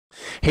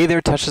Hey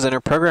there,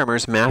 TouchDesigner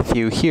programmers,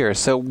 Matthew here.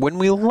 So when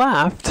we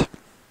left,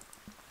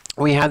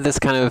 we had this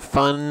kind of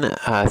fun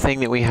thing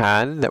that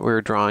we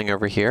were drawing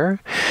over here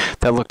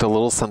that looked a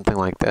little something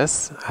like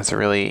this. That's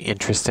really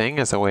interesting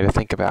as a way to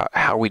think about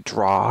how we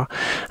draw,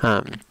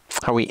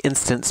 how we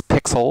instance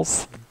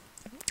pixels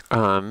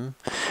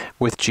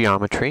with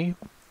geometry.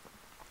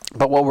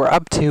 But what we're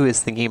up to is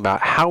thinking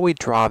about how we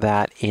draw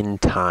that in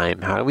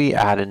time. How do we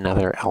add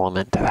another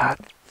element to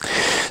that?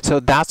 So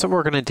that's what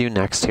we're going to do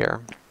next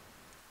here.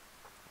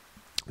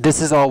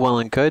 This is all well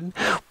and good,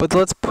 but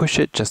let's push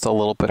it just a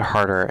little bit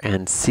harder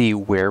and see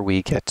where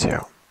we get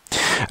to.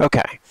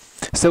 Okay,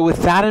 so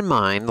with that in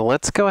mind,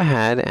 let's go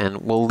ahead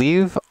and we'll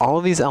leave all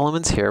of these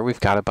elements here. We've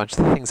got a bunch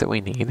of the things that we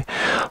need,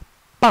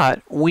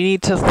 but we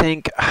need to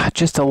think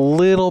just a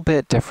little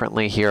bit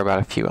differently here about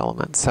a few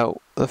elements.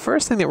 So the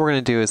first thing that we're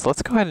going to do is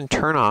let's go ahead and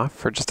turn off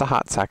for just a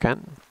hot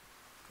second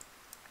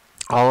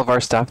all of our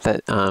stuff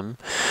that kind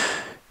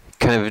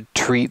of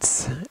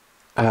treats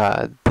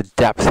the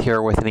depth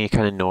here with any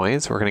kind of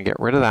noise. We're going to get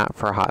rid of that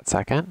for a hot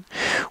second.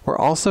 We're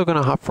also going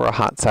to hop for a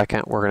hot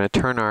second. We're going to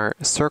turn our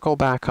circle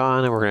back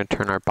on and we're going to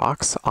turn our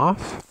box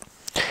off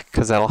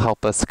because that'll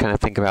help us kind of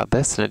think about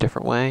this in a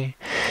different way.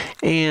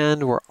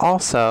 And we're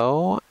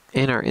also,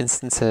 in our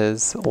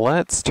instances,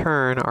 let's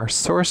turn our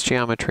source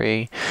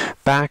geometry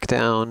back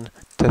down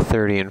to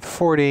 30 and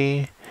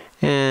 40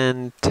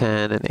 and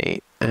 10 and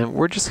 8. And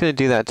we're just going to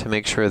do that to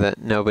make sure that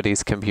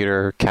nobody's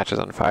computer catches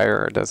on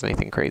fire or does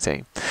anything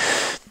crazy.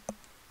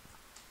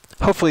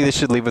 Hopefully this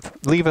should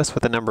leave us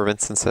with a number of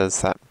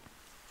instances that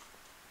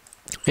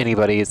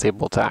anybody is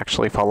able to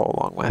actually follow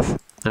along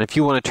with. And if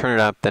you want to turn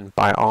it up, then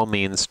by all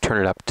means turn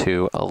it up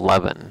to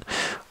 11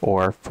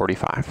 or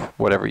 45,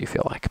 whatever you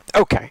feel like.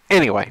 Okay,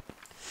 anyway.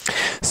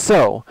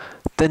 So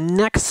the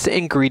next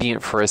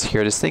ingredient for us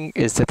here is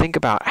to think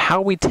about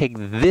how we take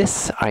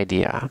this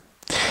idea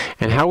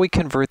and how we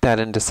convert that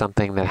into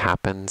something that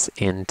happens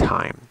in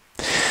time.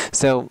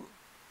 So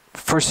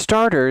for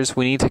starters,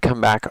 we need to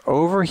come back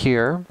over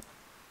here.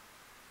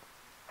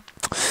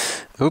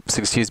 Oops,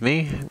 excuse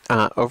me.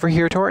 Over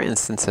here to our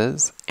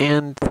instances.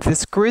 And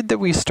this grid that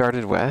we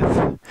started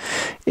with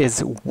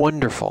is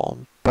wonderful,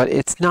 but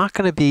it's not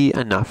going to be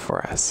enough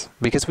for us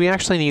because we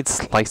actually need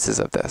slices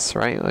of this,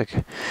 right?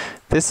 Like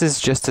this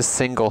is just a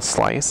single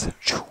slice.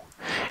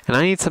 And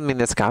I need something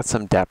that's got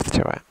some depth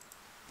to it.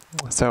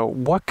 So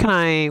what can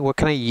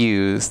I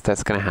use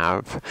that's going to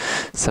have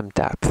some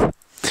depth?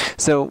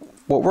 So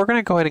what we're going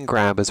to go ahead and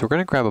grab is we're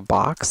going to grab a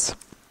box.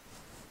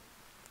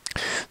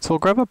 So we'll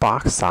grab a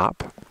box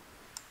top.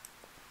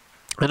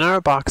 And on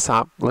our box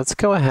top, let's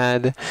go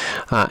ahead,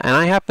 and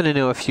I happen to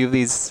know a few of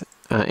these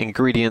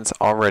ingredients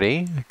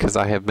already because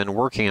I have been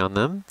working on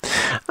them.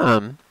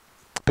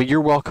 But you're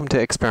welcome to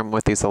experiment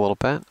with these a little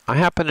bit. I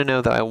happen to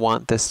know that I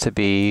want this to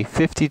be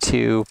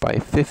 52 by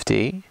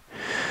 50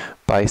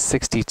 by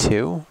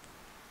 62.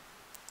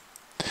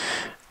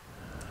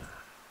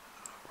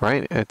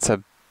 Right? It's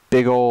a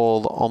big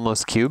old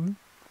almost cube,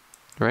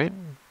 right?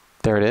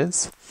 There it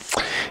is.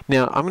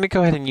 Now I'm going to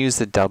go ahead and use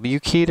the W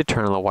key to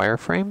turn on the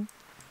wireframe.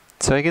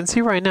 So I can see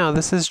right now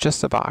this is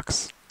just a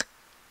box.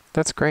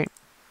 That's great.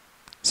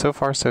 So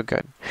far so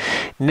good.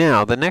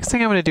 Now the next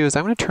thing I'm going to do is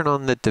I'm going to turn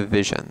on the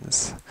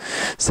divisions.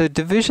 So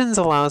divisions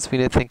allows me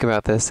to think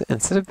about this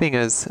instead of being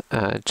as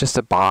just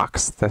a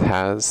box that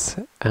has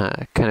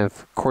kind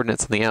of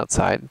coordinates on the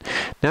outside.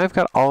 Now I've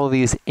got all of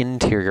these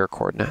interior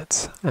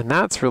coordinates, and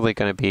that's really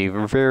going to be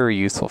very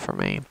useful for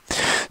me.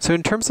 So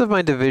in terms of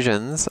my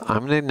divisions,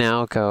 I'm going to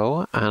now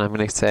go and I'm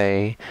going to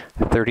say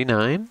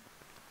 39,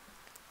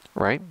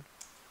 right?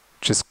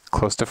 Which is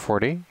close to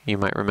 40, you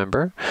might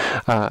remember.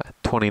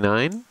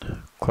 29,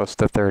 close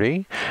to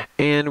 30.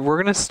 And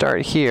we're going to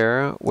start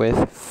here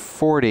with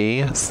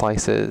 40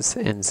 slices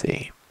in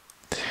Z.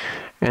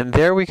 And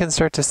there we can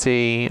start to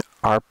see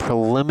our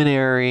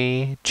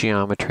preliminary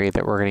geometry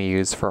that we're going to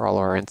use for all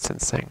our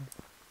instancing.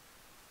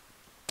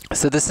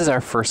 So this is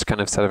our first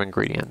kind of set of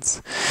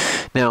ingredients.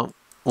 Now,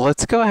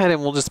 let's go ahead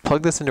and we'll just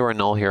plug this into our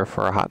null here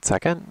for a hot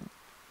second.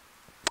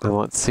 And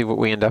let's see what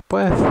we end up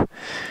with.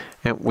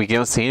 And we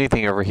don't see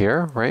anything over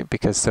here, right?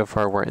 Because so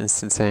far we're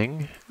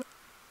instancing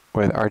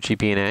with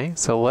RGB and A.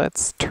 So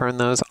let's turn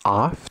those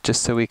off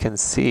just so we can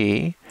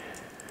see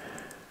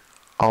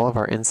all of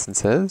our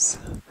instances.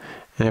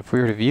 And if we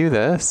were to view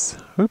this,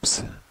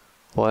 oops,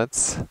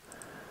 lovely,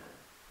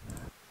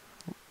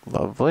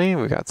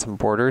 we got some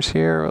borders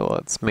here.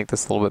 Let's make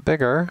this a little bit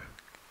bigger.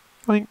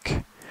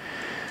 Blink.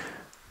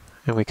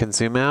 And we can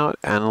zoom out,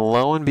 and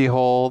lo and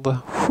behold,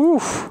 whew,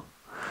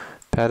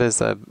 that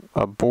is a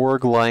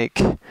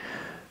Borg-like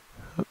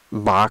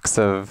box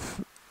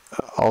of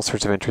all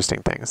sorts of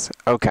interesting things.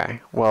 Okay,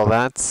 well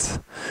it's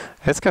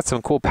got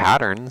some cool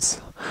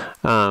patterns,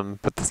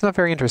 but that's not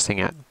very interesting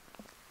yet.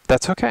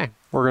 That's okay.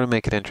 We're going to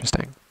make it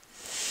interesting.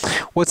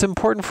 What's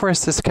important for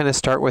us to kind of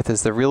start with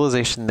is the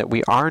realization that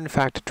we are in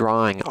fact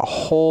drawing a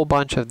whole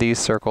bunch of these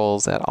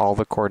circles at all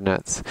the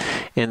coordinates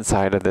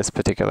inside of this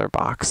particular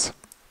box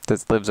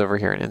that lives over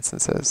here in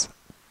instances.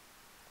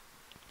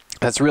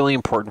 That's really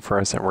important for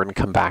us, and we're going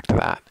to come back to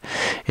that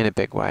in a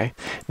big way.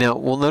 Now,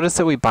 we'll notice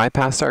that we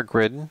bypassed our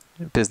grid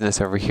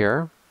business over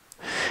here,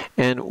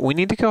 and we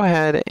need to go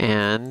ahead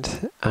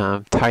and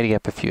tidy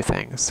up a few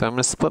things. So I'm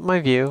going to split my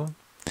view.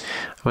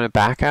 I'm going to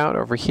back out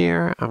over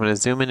here. I'm going to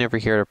zoom in over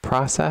here to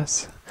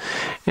process.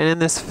 And in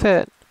this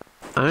fit,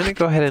 I'm going to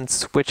go ahead and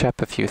switch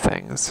up a few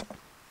things.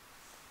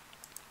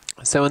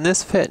 So in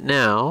this fit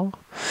now,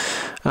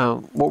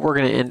 what we're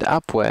going to end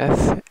up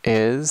with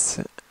is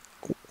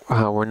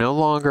we're no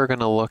longer going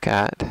to look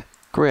at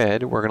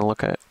grid. We're going to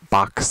look at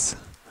box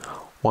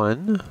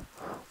 1,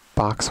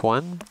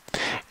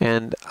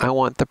 and I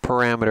want the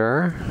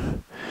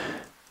parameter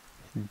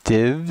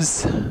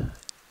divs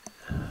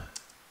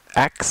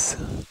x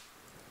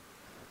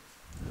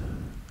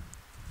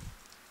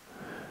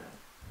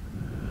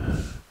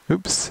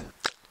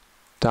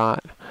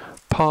dot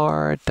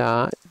par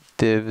dot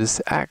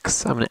divs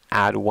x. I'm going to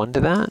add 1 to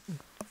that.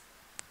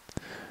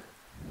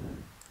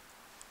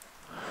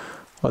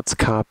 Let's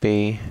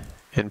copy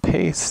and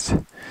paste,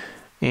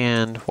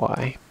 and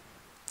y.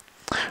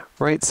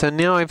 Right, so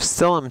now I'm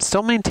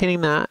still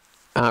maintaining that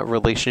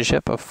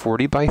relationship of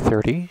 40 by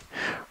 30,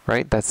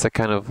 right? That's the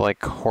kind of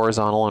like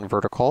horizontal and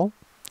vertical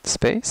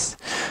space.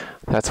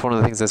 That's one of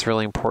the things that's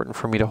really important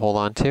for me to hold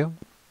on to.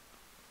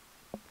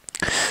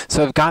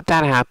 So I've got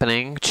that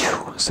happening.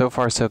 So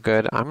far, so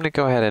good. I'm going to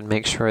go ahead and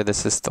make sure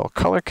this is still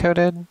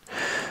color-coded,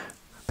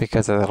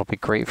 because that'll be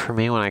great for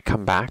me when I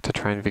come back to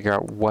try and figure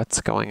out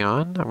what's going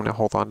on. I'm going to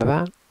hold on to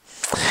that.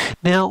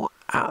 Now,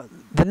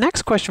 the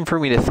next question for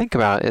me to think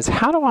about is,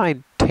 how do I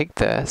take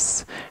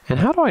this and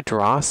how do I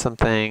draw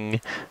something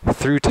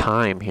through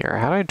time here?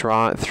 How do I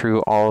draw it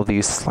through all of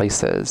these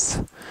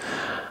slices?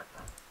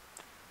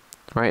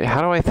 Right?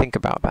 How do I think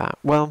about that?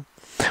 Well,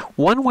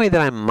 one way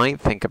that I might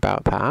think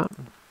about that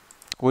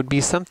would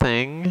be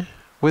something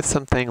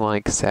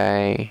like,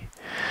 say,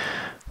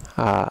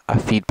 a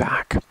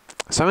feedback.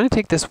 So I'm going to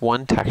take this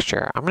one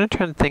texture. I'm going to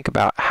try and think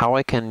about how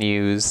I can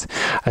use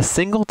a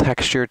single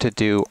texture to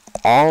do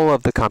all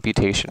of the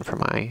computation for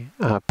my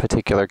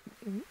particular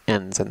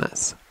ends in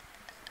this.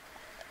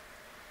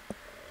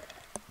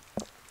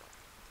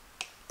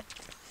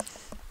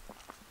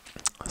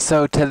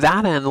 So to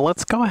that end,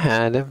 let's go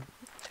ahead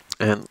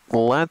and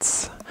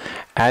let's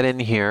add in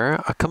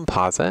here a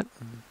composite.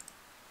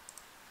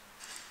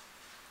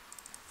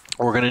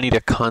 We're going to need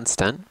a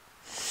constant.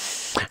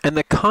 And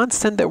the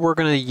constant that we're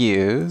going to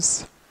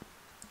use,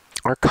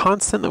 our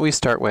constant that we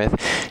start with,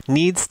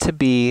 needs to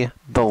be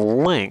the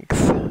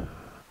length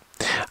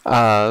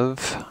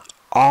of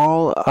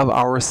all of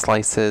our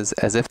slices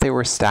as if they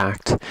were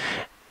stacked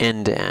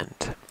end to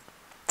end.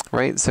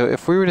 Right? So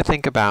if we were to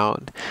think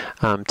about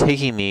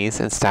taking these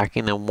and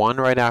stacking them one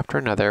right after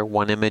another,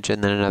 one image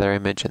and then another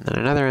image and then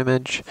another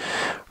image,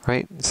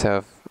 right?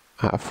 So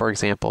for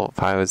example,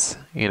 if I was,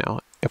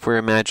 if we're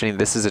imagining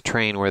this is a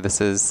train where this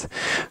is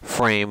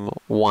frame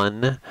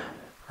 1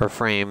 or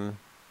frame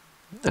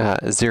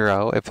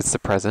 0 if it's the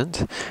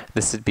present,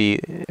 this would be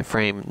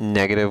frame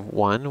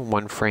 -1,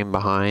 one frame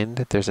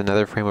behind. There's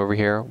another frame over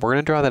here. We're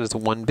going to draw that as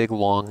one big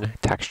long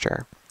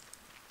texture.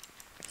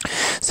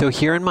 So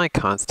here in my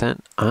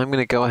constant, I'm going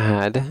to go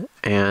ahead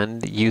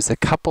and use a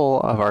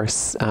couple of our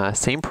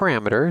same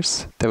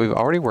parameters that we've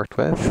already worked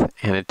with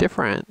and a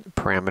different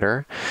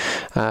parameter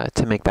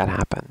to make that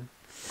happen.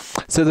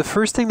 So the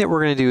first thing that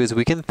we're going to do is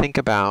we can think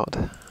about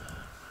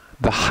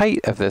the height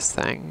of this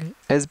thing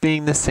as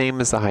being the same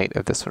as the height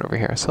of this one over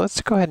here. So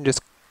let's go ahead and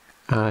just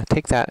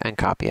take that and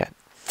copy it.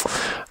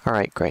 All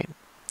right, great.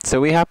 So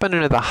we happen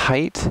to know the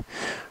height,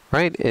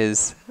 right,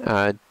 is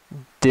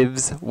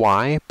divs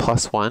y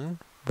plus 1.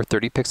 We're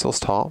 30 pixels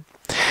tall.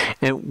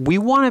 And we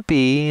want to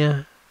be,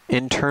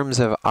 in terms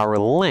of our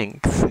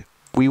length,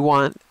 we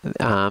want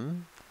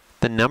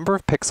the number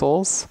of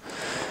pixels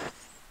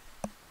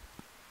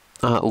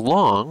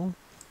long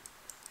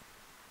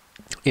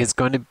is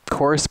going to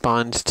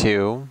correspond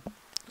to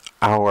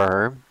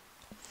our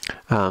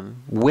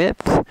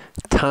width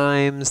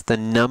times the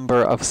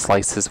number of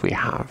slices we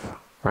have,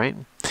 right?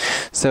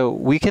 So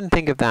we can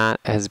think of that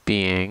as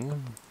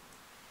being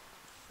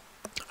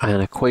an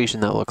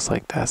equation that looks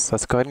like this.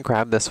 Let's go ahead and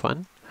grab this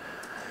one.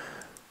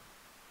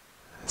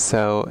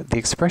 So the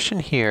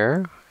expression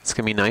here is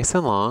going to be nice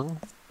and long.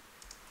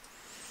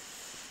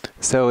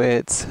 So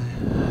it's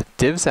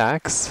divs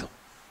x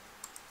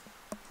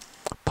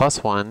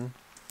plus 1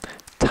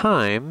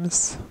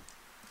 times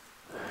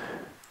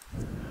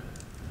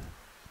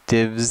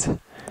divs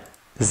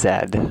z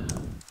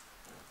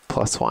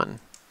plus 1.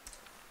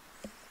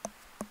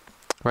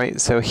 Right?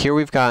 So here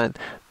we've got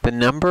the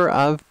number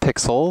of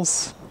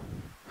pixels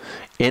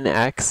in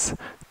x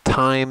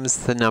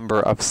times the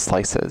number of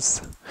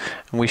slices.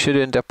 And we should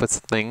end up with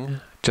something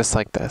just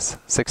like this,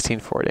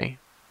 1640.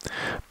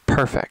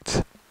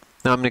 Perfect.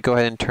 Now I'm going to go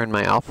ahead and turn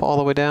my alpha all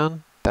the way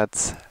down.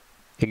 That's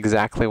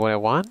exactly what I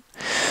want.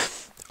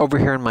 Over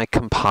here in my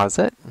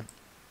composite,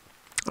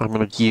 I'm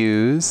going to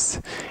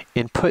use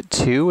input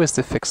 2 as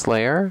the fixed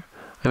layer.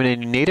 I'm going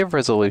to do native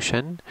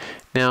resolution.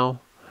 Now,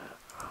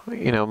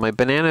 my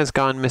banana has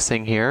gone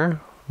missing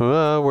here.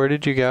 Where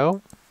did you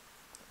go?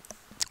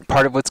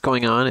 Part of what's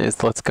going on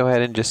is let's go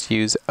ahead and just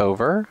use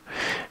over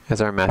as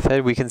our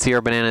method. We can see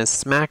our banana is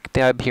smack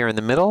dab here in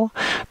the middle.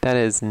 That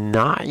is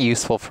not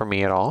useful for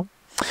me at all.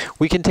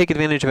 We can take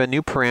advantage of a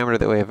new parameter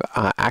that we have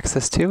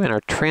access to in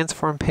our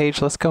transform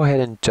page. Let's go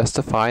ahead and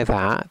justify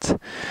that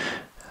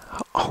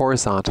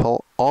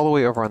horizontal all the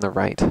way over on the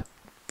right.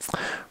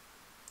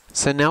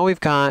 So now we've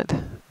got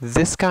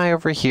this guy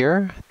over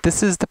here.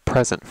 This is the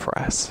present for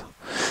us.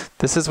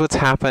 This is what's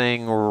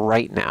happening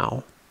right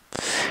now.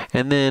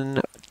 And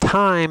then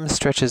time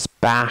stretches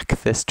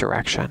back this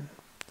direction,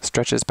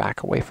 stretches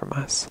back away from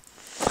us.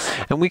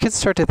 And we can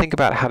start to think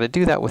about how to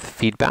do that with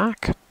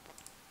feedback.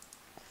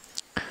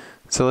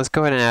 So let's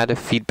go ahead and add a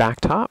feedback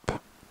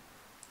top.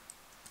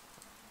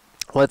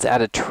 Let's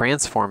add a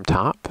transform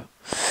top.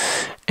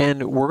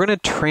 And we're going to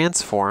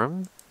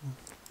transform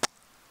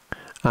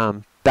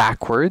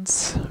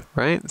backwards,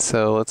 right?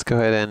 So let's go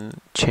ahead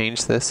and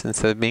change this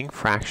instead of being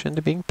fraction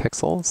to being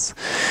pixels.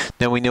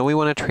 Now we know we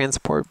want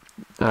to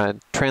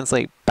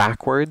translate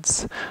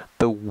backwards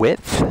the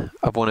width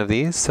of one of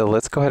these. So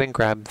let's go ahead and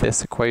grab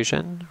this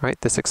equation, right?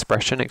 This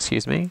expression,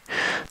 excuse me,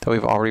 that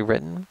we've already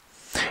written.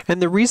 And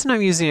the reason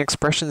I'm using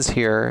expressions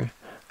here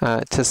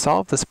to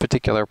solve this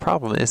particular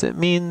problem is it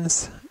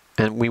means,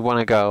 and we want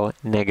to go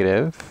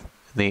negative,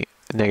 in the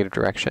negative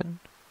direction,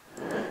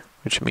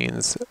 which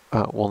means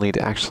we'll need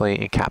to actually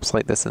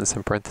encapsulate this in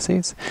some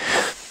parentheses.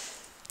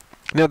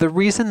 Now the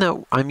reason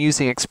that I'm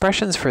using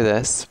expressions for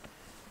this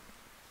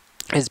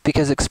is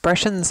because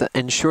expressions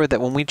ensure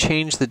that when we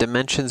change the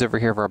dimensions over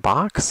here of our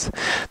box,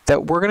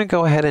 that we're going to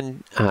go ahead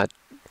and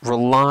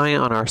rely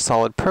on our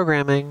solid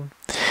programming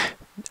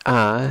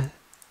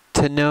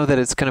to know that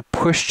it's going to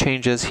push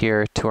changes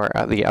here to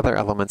the other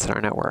elements in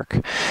our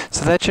network.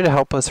 So that should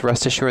help us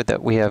rest assured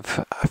that we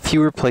have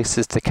fewer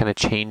places to kind of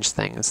change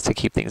things to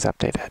keep things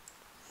updated.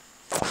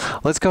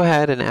 Let's go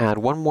ahead and add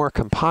one more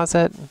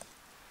composite.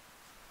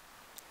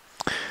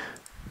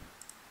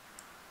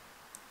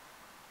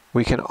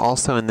 We can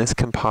also, in this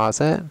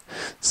composite,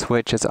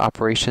 switch its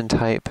operation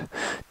type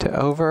to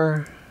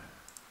over.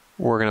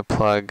 We're going to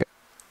plug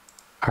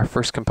our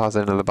first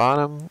composite into the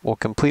bottom. We'll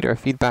complete our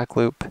feedback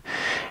loop.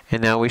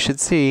 And now we should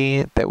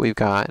see that we've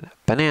got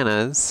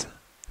bananas,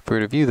 if we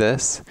were to view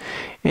this,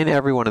 in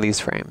every one of these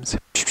frames.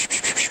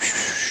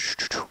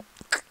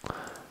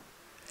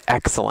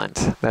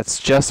 Excellent.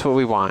 That's just what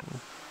we want.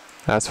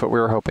 That's what we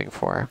were hoping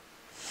for.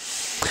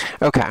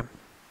 Okay.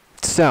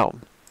 So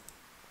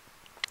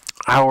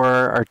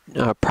our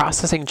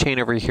processing chain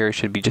over here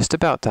should be just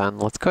about done.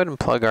 Let's go ahead and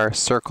plug our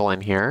circle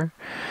in here.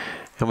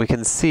 And we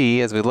can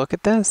see, as we look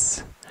at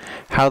this,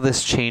 how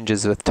this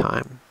changes with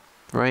time,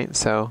 right?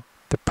 So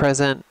the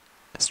present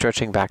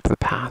stretching back to the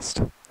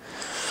past.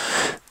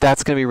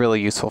 That's going to be really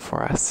useful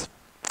for us.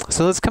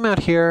 So let's come out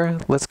here.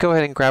 Let's go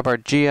ahead and grab our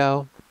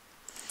geo.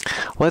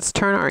 Let's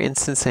turn our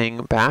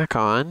instancing back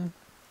on.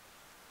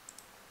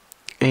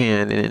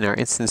 And in our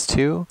instance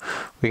 2,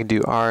 we can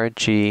do R,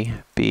 G,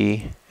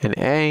 B, and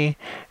A.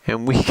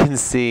 And we can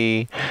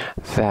see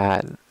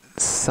that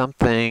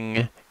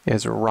something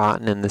is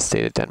rotten in the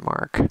state of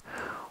Denmark.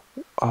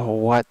 Oh,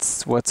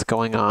 what's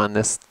going on?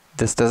 This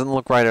doesn't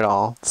look right at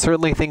all.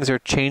 Certainly things are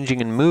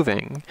changing and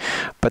moving,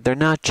 but they're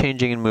not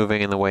changing and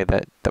moving in the way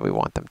that we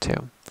want them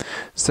to.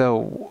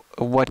 So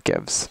what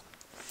gives?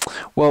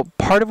 Well,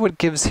 part of what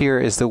gives here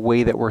is the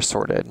way that we're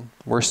sorted.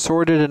 We're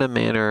sorted in a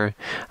manner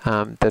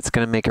that's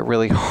going to make it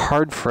really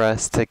hard for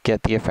us to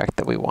get the effect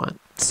that we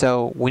want.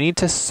 So we need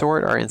to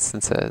sort our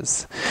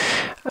instances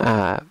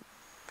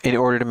in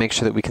order to make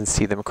sure that we can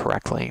see them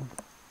correctly.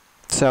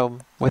 So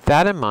with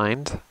that in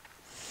mind,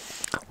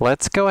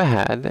 let's go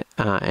ahead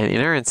and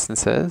in our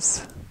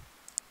instances,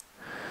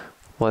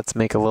 let's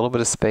make a little bit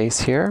of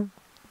space here.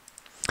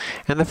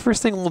 And the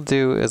first thing we'll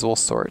do is we'll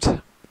sort.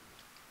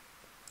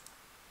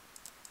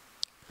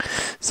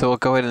 So we'll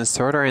go ahead and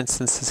sort our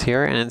instances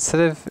here, and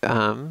instead of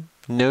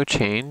no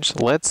change,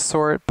 let's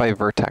sort by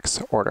vertex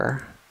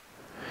order.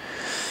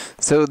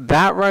 So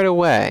that right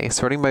away,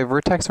 sorting by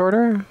vertex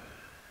order,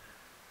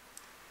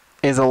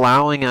 is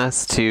allowing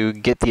us to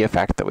get the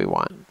effect that we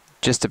want,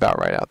 just about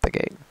right out the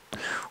gate.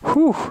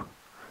 Whew,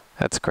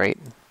 that's great.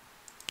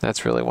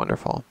 That's really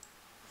wonderful.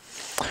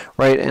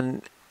 Right,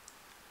 and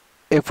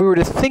if we were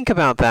to think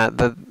about that,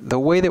 the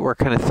way that we're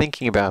kind of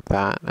thinking about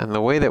that, and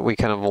the way that we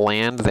kind of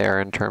land there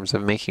in terms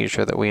of making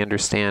sure that we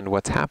understand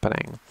what's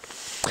happening,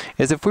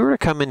 is if we were to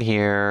come in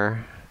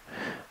here,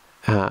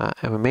 and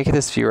we make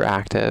this viewer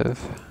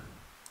active,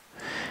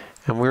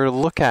 and we were to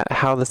look at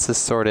how this is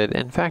sorted.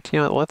 In fact, you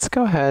know what, let's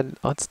go ahead,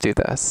 let's do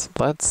this.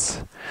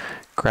 Let's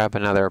grab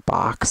another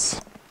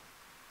box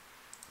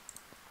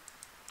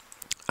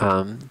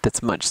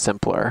that's much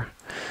simpler.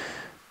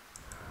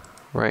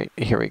 Right,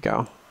 here we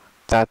go.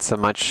 That's a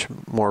much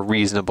more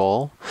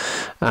reasonable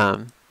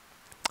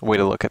way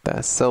to look at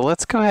this. So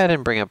let's go ahead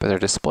and bring up our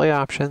display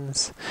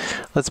options.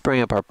 Let's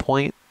bring up our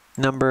point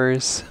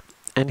numbers.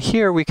 And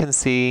here we can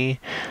see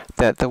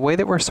that the way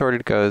that we're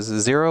sorted goes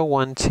 0,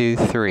 1, 2,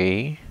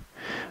 3,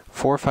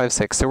 4, 5,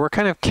 6. So we're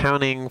kind of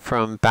counting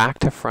from back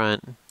to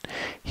front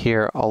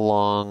here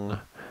along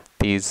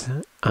these,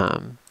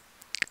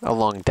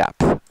 along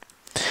depth.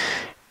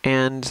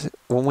 And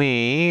when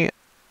we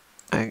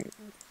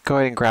go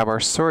ahead and grab our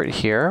sort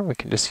here, we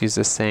can just use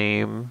the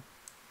same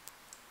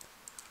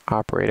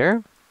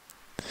operator.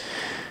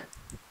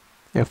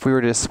 If we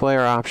were to display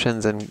our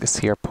options and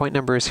see our point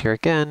numbers here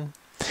again,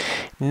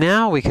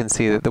 now we can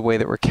see that the way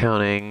that we're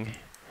counting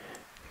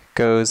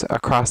goes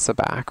across the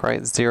back,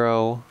 right?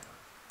 0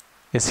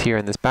 is here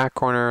in this back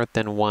corner,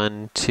 then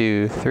 1,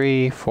 2,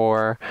 3,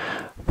 4,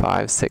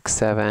 5, 6,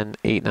 7,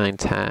 8, 9,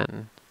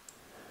 10,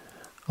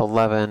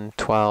 11,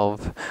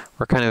 12.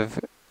 We're kind of,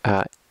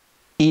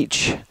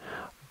 each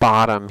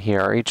bottom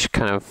here, or each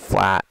kind of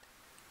flat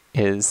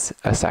is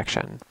a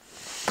section.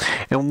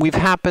 And we've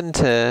happened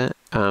to,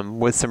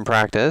 with some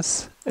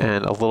practice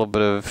and a little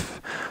bit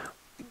of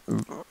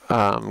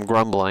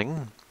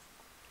grumbling,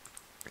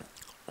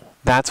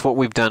 that's what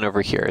we've done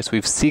over here, is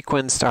we've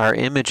sequenced our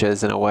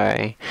images in a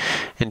way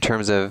in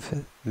terms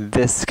of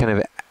this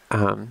kind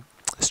of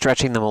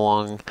stretching them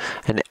along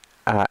an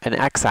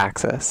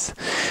x-axis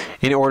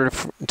in order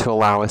to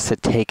allow us to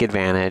take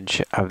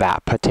advantage of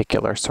that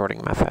particular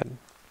sorting method.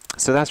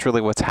 So that's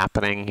really what's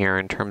happening here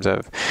in terms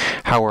of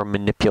how we're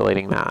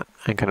manipulating that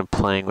and kind of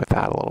playing with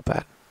that a little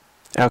bit.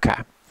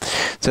 Okay,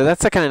 so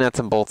that's the kind of nuts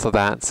and bolts of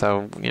that.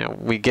 So, you know,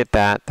 we get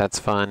that. That's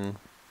fun.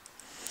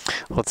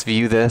 Let's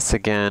view this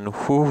again.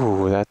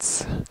 Whoo,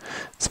 it's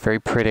very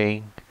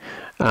pretty.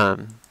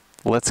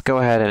 Let's go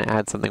ahead and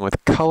add something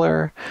with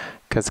color,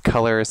 because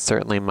color is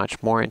certainly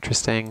much more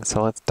interesting.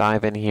 So let's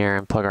dive in here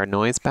and plug our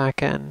noise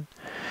back in.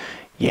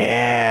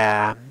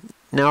 Yeah.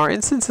 Now our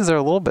instances are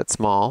a little bit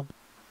small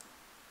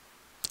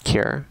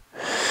here,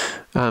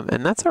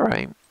 and that's all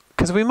right,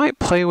 because we might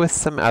play with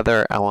some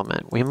other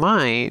element. We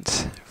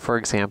might, for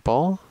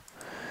example,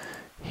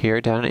 here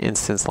down in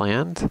instance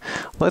land,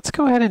 let's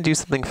go ahead and do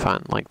something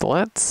fun. Like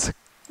let's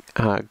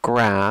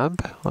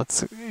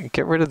let's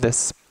get rid of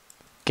this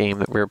game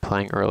that we were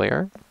playing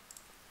earlier.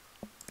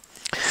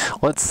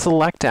 Let's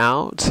select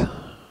out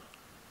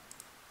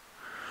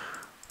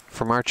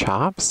from our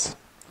chops.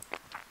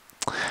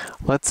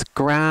 Let's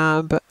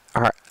grab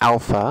our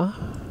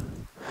alpha.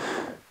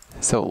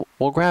 So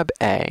we'll grab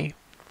A.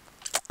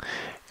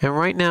 And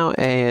right now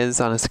A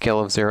is on a scale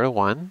of 0 to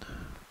 1.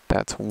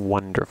 That's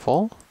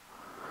wonderful.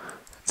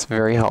 It's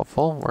very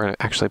helpful. We're going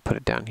to actually put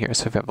it down here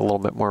so we have a little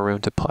bit more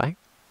room to play.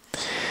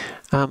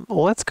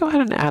 Let's go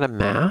ahead and add a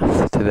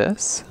math to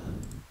this,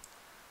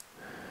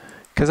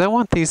 because I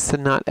want these to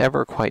not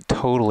ever quite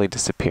totally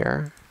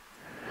disappear.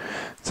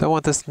 So I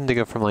want this to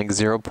go from like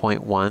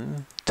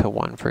 0.1 to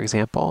 1, for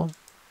example.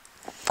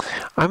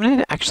 I'm going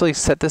to actually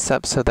set this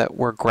up so that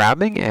we're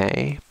grabbing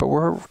A, but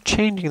we're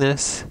changing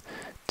this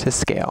to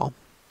scale.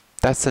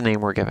 That's the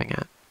name we're giving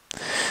it.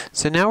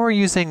 So now we're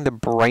using the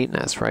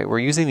brightness, right? We're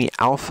using the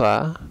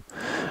alpha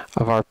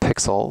of our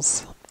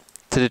pixels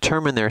to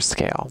determine their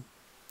scale.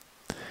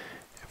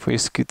 If we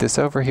scoot this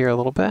over here a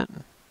little bit.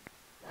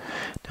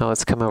 Now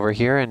let's come over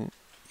here and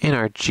in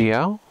our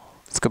geo,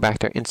 let's go back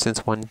to our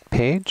instance 1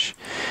 page,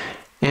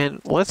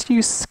 and let's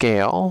use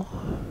scale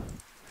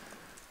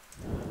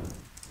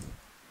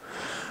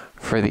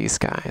for these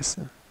guys.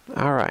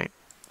 All right.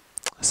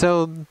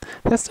 So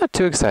that's not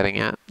too exciting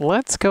yet.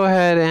 Let's go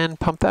ahead and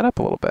pump that up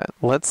a little bit.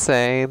 Let's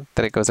say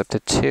that it goes up to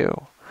 2.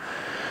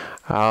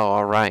 Oh,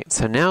 all right.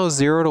 So now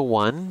 0 to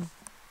 1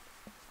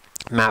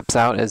 maps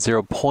out as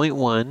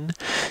 0.1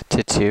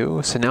 to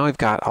 2. So now we've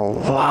got a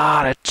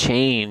lot of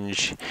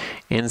change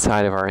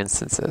inside of our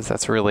instances.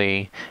 That's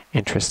really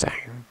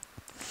interesting.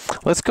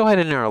 Let's go ahead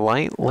in our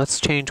light.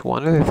 Let's change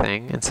one other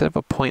thing. Instead of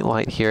a point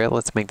light here,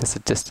 let's make this a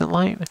distant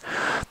light.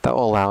 That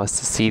will allow us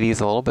to see these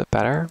a little bit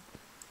better.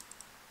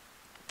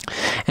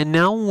 And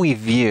now when we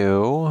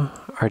view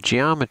our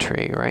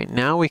geometry, right,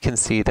 now we can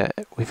see that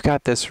we've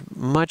got this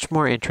much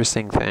more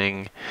interesting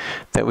thing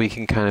that we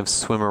can kind of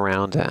swim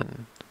around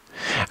in.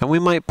 And we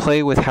might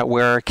play with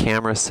where our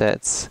camera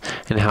sits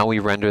and how we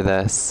render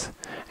this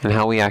and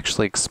how we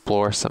actually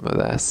explore some of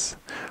this,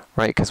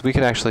 right? Because we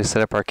could actually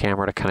set up our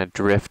camera to kind of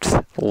drift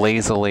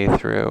lazily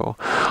through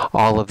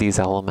all of these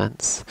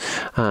elements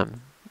and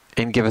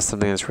give us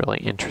something that's really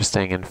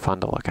interesting and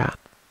fun to look at.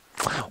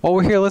 While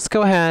we're here, let's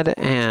go ahead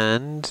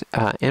and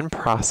in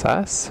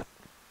process,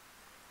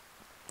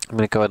 I'm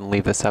going to go ahead and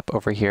leave this up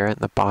over here in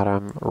the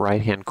bottom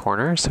right-hand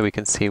corner so we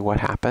can see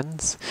what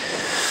happens.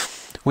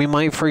 We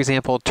might, for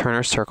example, turn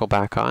our circle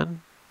back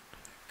on,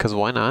 because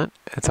why not?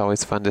 It's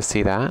always fun to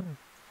see that.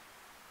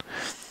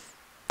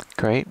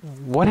 Great.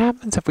 What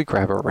happens if we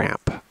grab a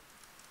ramp?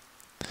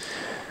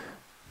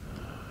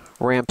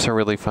 Ramps are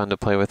really fun to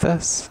play with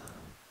this.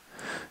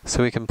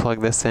 So we can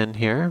plug this in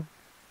here.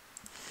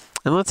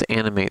 And let's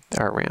animate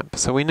our ramp.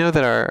 So we know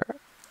that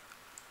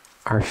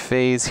our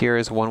phase here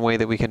is one way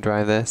that we can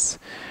drive this.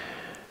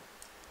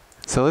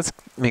 So let's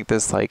make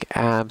this like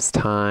abs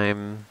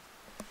time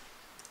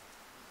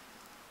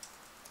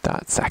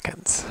dot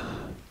seconds.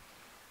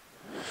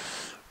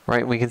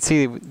 Right, we can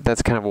see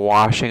that's kind of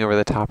washing over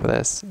the top of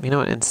this. You know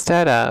what,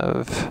 instead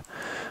of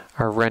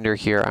our render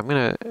here, I'm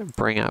going to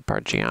bring up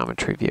our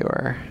geometry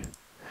viewer.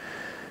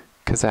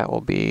 because that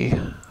will be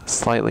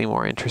slightly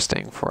more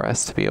interesting for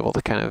us to be able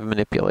to kind of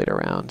manipulate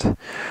around.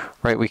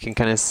 Right, we can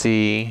kind of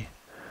see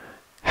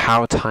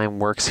how time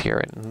works here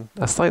in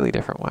a slightly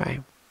different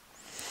way.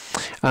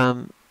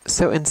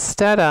 So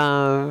instead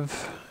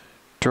of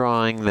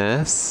drawing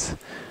this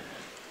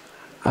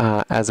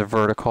as a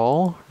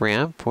vertical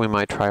ramp, we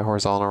might try a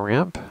horizontal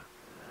ramp.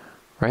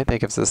 Right,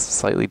 that gives us a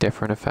slightly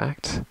different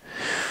effect.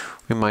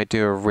 We might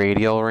do a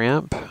radial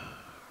ramp.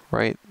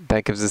 Right,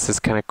 that gives us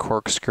this kind of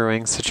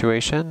corkscrewing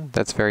situation.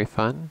 That's very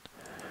fun.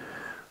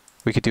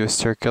 We could do a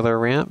circular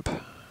ramp.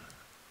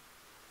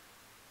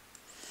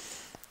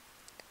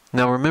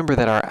 Now remember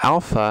that our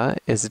alpha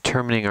is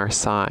determining our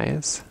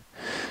size.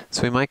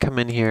 So we might come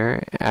in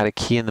here, add a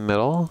key in the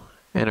middle,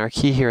 and our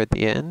key here at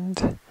the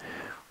end,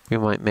 we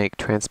might make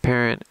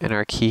transparent, and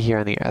our key here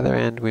on the other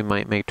end, we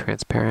might make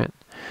transparent.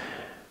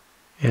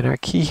 And our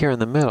key here in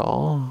the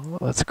middle,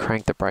 let's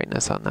crank the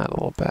brightness on that a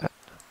little bit.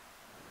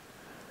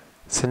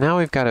 So now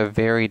we've got a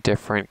very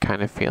different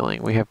kind of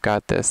feeling. We have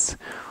got this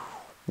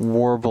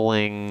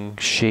warbling,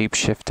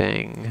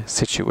 shape-shifting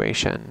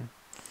situation.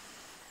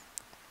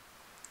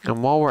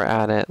 And while we're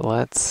at it,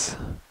 let's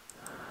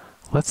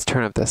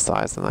turn up the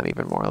size on that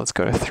even more. Let's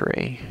go to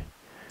 3.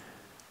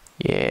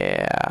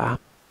 Yeah.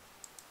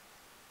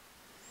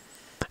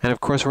 And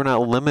of course we're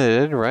not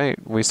limited, right?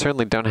 We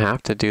certainly don't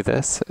have to do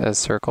this as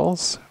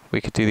circles.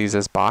 We could do these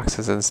as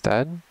boxes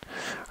instead,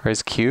 or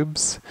as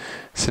cubes.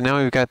 So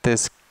now we've got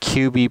this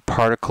cubey,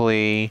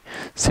 particly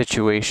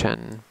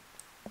situation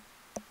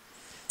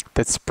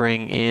that's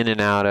spring in and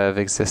out of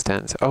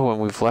existence. Oh,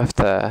 and we've left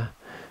the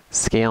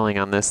scaling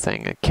on this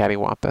thing at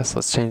cattywampus.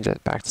 Let's change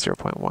it back to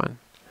 0.1.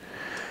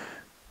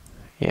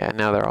 Yeah,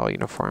 now they're all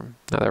uniform.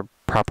 Now they're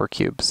proper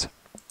cubes.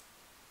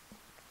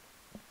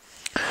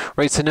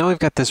 Right, so now we've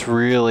got this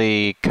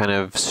really kind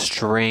of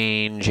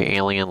strange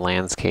alien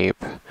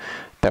landscape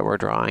that we're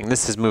drawing.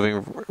 This is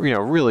moving,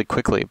 really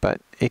quickly,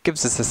 but it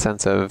gives us a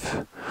sense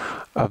of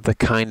the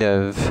kind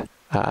of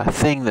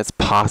thing that's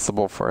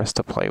possible for us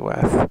to play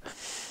with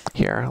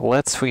here.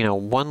 Let's,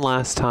 one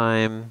last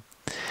time,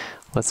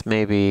 let's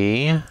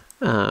maybe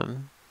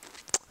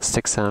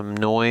stick some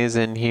noise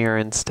in here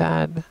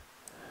instead.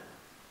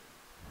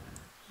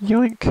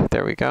 Yoink,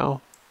 there we go.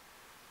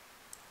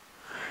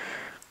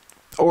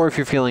 Or if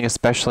you're feeling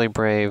especially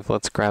brave,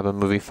 let's grab a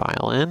movie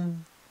file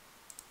in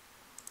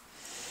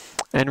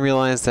and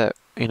realize that,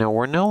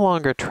 we're no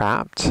longer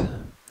trapped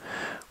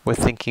with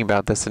thinking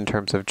about this in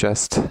terms of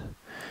just,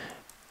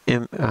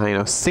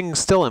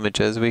 still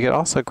images. We could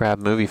also grab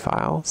movie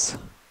files.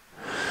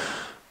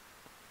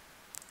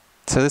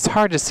 So it's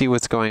hard to see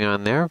what's going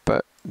on there,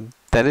 but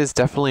that is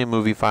definitely a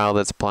movie file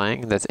that's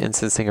playing, that's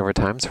instancing over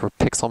time. So we're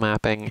pixel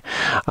mapping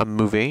a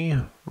movie,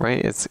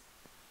 right?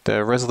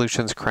 The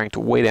resolution's cranked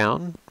way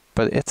down,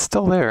 but it's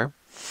still there.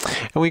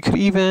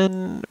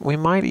 And we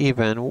might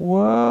even,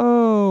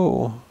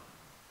 whoa!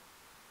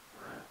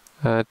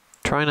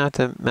 Try not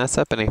to mess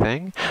up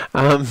anything.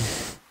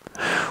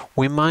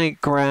 We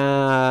might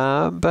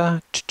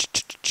grab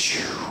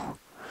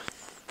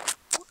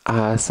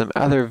some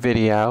other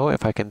video,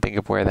 if I can think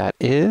of where that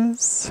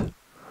is.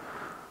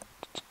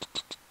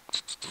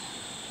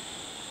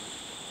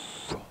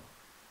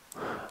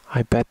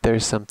 I bet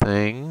there's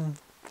something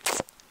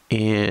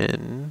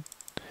in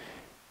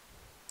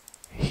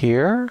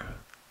here.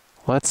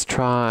 Let's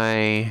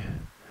try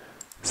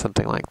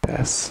something like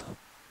this.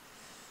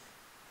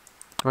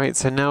 Right,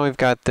 so now we've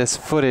got this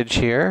footage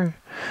here.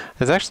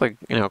 It's actually,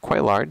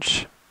 quite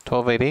large.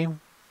 1280,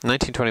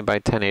 1920 by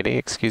 1080,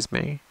 excuse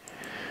me.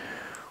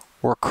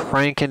 We're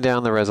cranking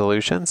down the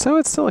resolution, so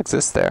it still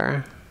exists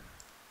there.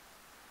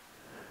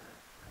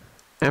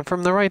 And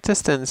from the right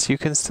distance, you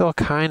can still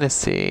kind of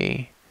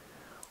see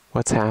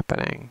what's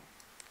happening.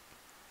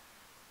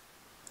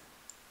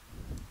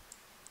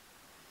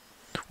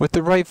 With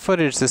the right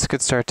footage, this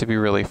could start to be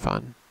really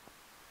fun.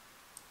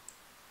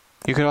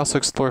 You could also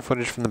explore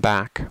footage from the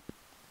back.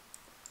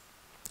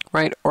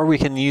 Right, or we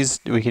can use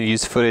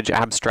footage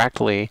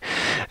abstractly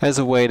as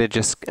a way to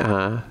just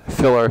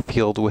fill our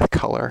field with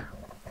color.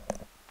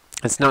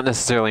 It's not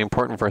necessarily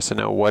important for us to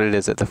know what it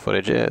is that the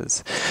footage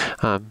is.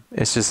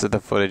 It's just that the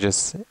footage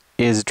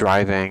is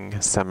driving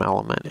some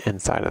element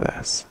inside of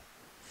this.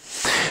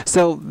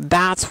 So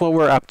that's what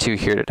we're up to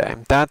here today.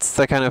 That's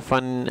the kind of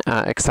fun,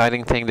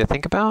 exciting thing to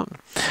think about.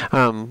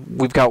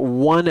 We've got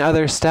one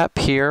other step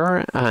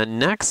here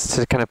next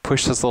to kind of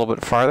push this a little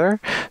bit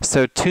farther.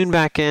 So tune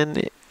back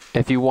in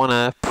if you want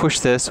to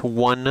push this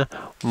one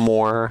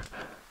more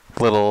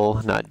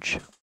little nudge.